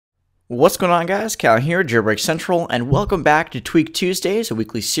What's going on, guys? Cal here, Jailbreak Central, and welcome back to Tweak Tuesdays, a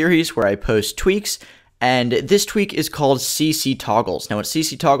weekly series where I post tweaks, and this tweak is called CCToggles. Now what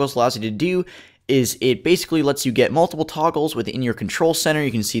CCToggles allows you to do is it basically lets you get multiple toggles within your control center.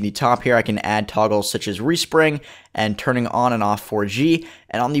 You can see the top here, I can add toggles such as respring and turning on and off 4G,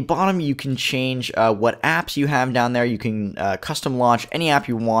 and on the bottom you can change what apps you have down there. You can custom launch any app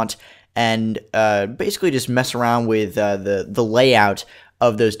you want and basically just mess around with the layout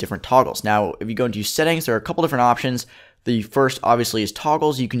of those different toggles. Now, if you go into settings, there are a couple different options. The first, obviously, is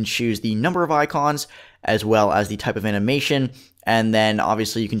toggles. You can choose the number of icons as well as the type of animation, and then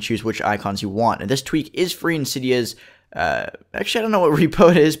obviously you can choose which icons you want. And this tweak is free in Cydia's, actually I don't know what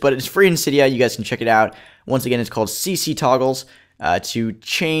repo it is, but it's free in Cydia. You guys can check it out. Once again, it's called CCToggles. To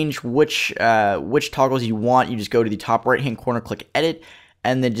change which toggles you want, you just go to the top right hand corner, click edit,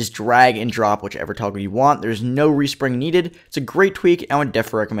 and then just drag and drop whichever toggle you want. There's no respring needed. It's a great tweak, and I would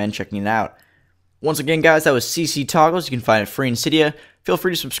definitely recommend checking it out. Once again, guys, that was CCToggles. You can find it free in Cydia. Feel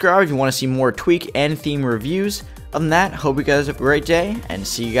free to subscribe if you want to see more tweak and theme reviews. Other than that, hope you guys have a great day, and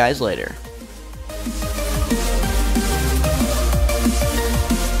see you guys later.